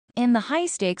In the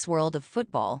high-stakes world of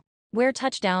football, where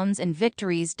touchdowns and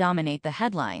victories dominate the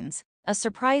headlines, a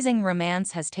surprising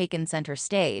romance has taken center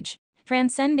stage,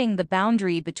 transcending the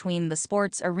boundary between the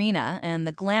sports arena and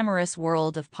the glamorous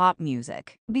world of pop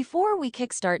music. Before we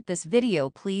kickstart this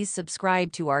video, please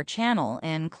subscribe to our channel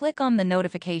and click on the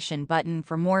notification button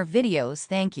for more videos.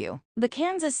 Thank you. The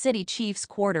Kansas City Chiefs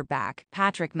quarterback,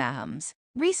 Patrick Mahomes,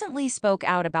 recently spoke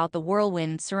out about the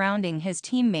whirlwind surrounding his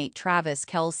teammate Travis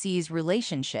Kel-see's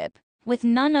relationship with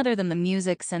none other than the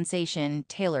music sensation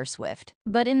Taylor Swift.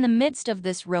 But in the midst of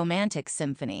this romantic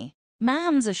symphony,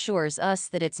 Mahomes assures us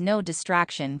that it's no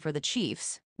distraction for the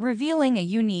Chiefs, revealing a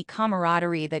unique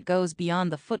camaraderie that goes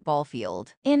beyond the football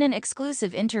field. In an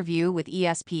exclusive interview with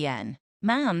ESPN,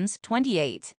 Mahomes,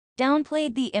 28,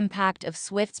 downplayed the impact of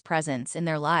Swift's presence in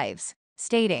their lives,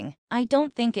 stating, "I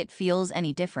don't think it feels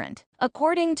any different."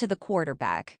 According to the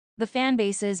quarterback, the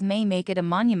fanbases may make it a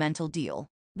monumental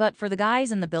deal, but for the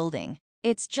guys in the building,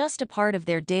 it's just a part of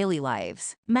their daily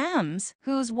lives. Mahomes,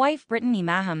 whose wife Brittany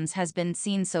Mahomes has been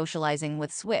seen socializing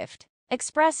with Swift,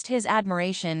 expressed his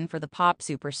admiration for the pop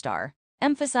superstar,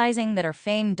 emphasizing that her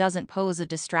fame doesn't pose a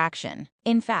distraction.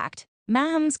 In fact,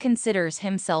 Mahomes considers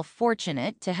himself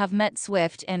fortunate to have met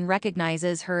Swift and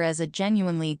recognizes her as a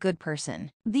genuinely good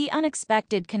person. The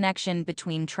unexpected connection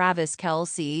between Travis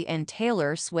Kel-see and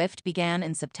Taylor Swift began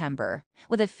in September,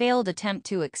 with a failed attempt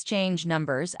to exchange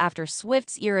numbers after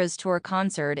Swift's Eras Tour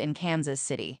concert in Kansas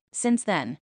City. Since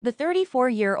then, the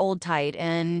 34-year-old tight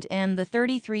end and the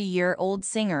 33-year-old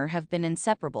singer have been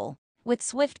inseparable, with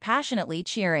Swift passionately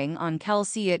cheering on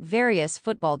Kel-see at various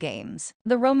football games.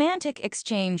 The romantic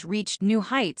exchange reached new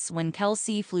heights when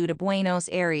Kel-see flew to Buenos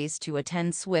Aires to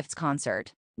attend Swift's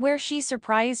concert, where she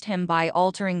surprised him by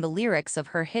altering the lyrics of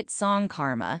her hit song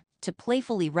Karma to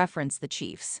playfully reference the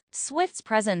Chiefs. Swift's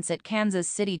presence at Kansas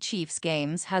City Chiefs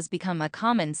games has become a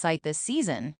common sight this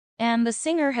season, and the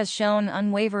singer has shown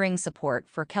unwavering support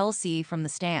for Kel-see from the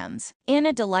stands. In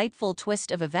a delightful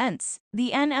twist of events,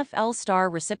 the NFL star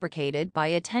reciprocated by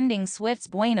attending Swift's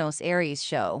Buenos Aires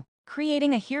show,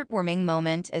 creating a heartwarming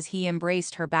moment as he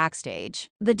embraced her backstage.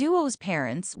 The duo's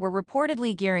parents were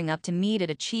reportedly gearing up to meet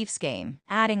at a Chiefs game,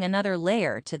 adding another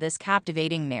layer to this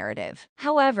captivating narrative.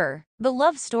 However, the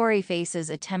love story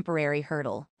faces a temporary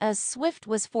hurdle, as Swift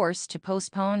was forced to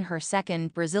postpone her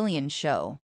second Brazilian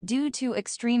show due to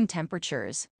extreme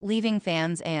temperatures, leaving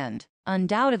fans and,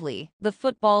 undoubtedly, the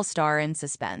football star in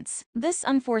suspense. This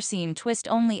unforeseen twist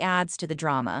only adds to the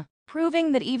drama,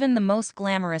 proving that even the most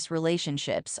glamorous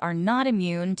relationships are not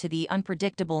immune to the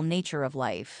unpredictable nature of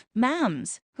life.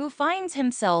 Mahomes, who finds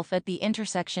himself at the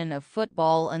intersection of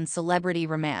football and celebrity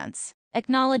romance,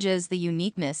 acknowledges the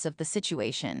uniqueness of the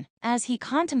situation. As he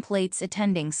contemplates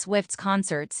attending Swift's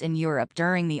concerts in Europe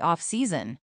during the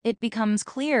off-season, it becomes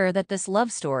clear that this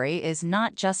love story is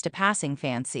not just a passing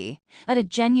fancy, but a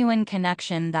genuine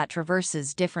connection that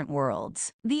traverses different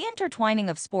worlds. The intertwining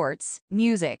of sports,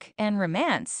 music, and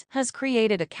romance has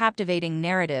created a captivating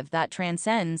narrative that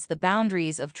transcends the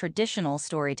boundaries of traditional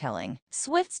storytelling.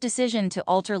 Swift's decision to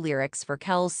alter lyrics for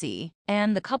Kel-see,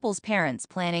 and the couple's parents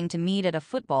planning to meet at a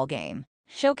football game,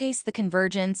 showcase the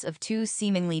convergence of two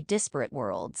seemingly disparate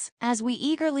worlds. As we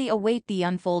eagerly await the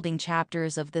unfolding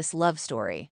chapters of this love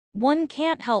story, one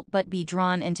can't help but be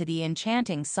drawn into the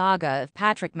enchanting saga of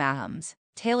Patrick Mahomes,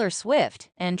 Taylor Swift,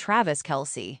 and Travis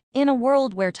Kel-see. In a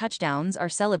world where touchdowns are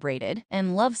celebrated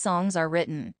and love songs are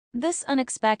written, this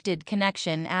unexpected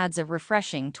connection adds a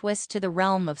refreshing twist to the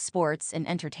realm of sports and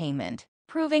entertainment,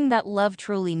 proving that love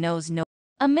truly knows no.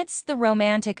 Amidst the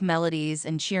romantic melodies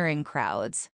and cheering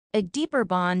crowds, a deeper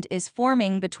bond is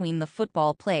forming between the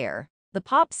football player, the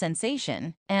pop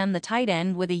sensation, and the tight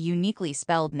end with a uniquely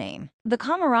spelled name. The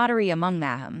camaraderie among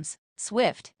Mahomes,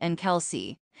 Swift, and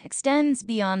Kel-see extends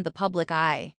beyond the public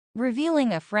eye,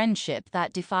 revealing a friendship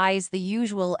that defies the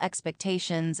usual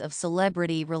expectations of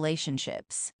celebrity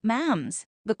relationships. Mahomes,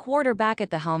 the quarterback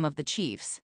at the helm of the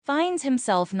Chiefs, finds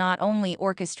himself not only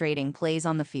orchestrating plays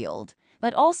on the field,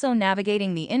 but also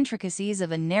navigating the intricacies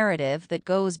of a narrative that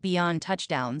goes beyond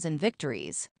touchdowns and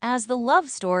victories. As the love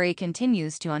story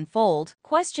continues to unfold,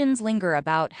 questions linger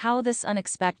about how this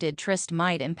unexpected tryst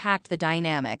might impact the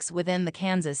dynamics within the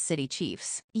Kansas City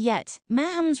Chiefs. Yet,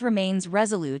 Mahomes remains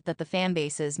resolute that the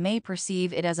fanbases may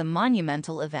perceive it as a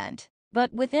monumental event.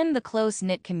 But within the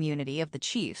close-knit community of the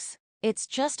Chiefs, it's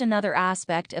just another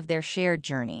aspect of their shared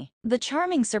journey. The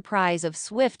charming surprise of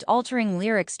Swift altering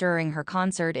lyrics during her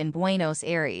concert in Buenos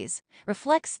Aires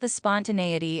reflects the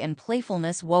spontaneity and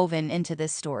playfulness woven into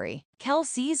this story.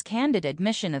 Kel-see's candid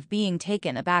admission of being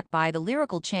taken aback by the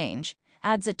lyrical change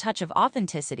adds a touch of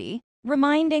authenticity,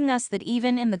 reminding us that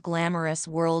even in the glamorous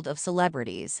world of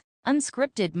celebrities,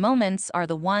 Unscripted moments are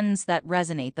the ones that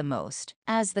resonate the most.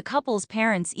 As the couple's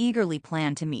parents eagerly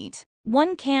plan to meet,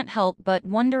 one can't help but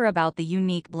wonder about the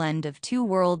unique blend of two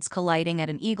worlds colliding at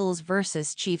an Eagles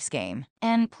vs. Chiefs game.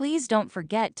 And please don't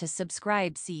forget to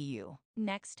subscribe. See you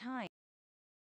next time.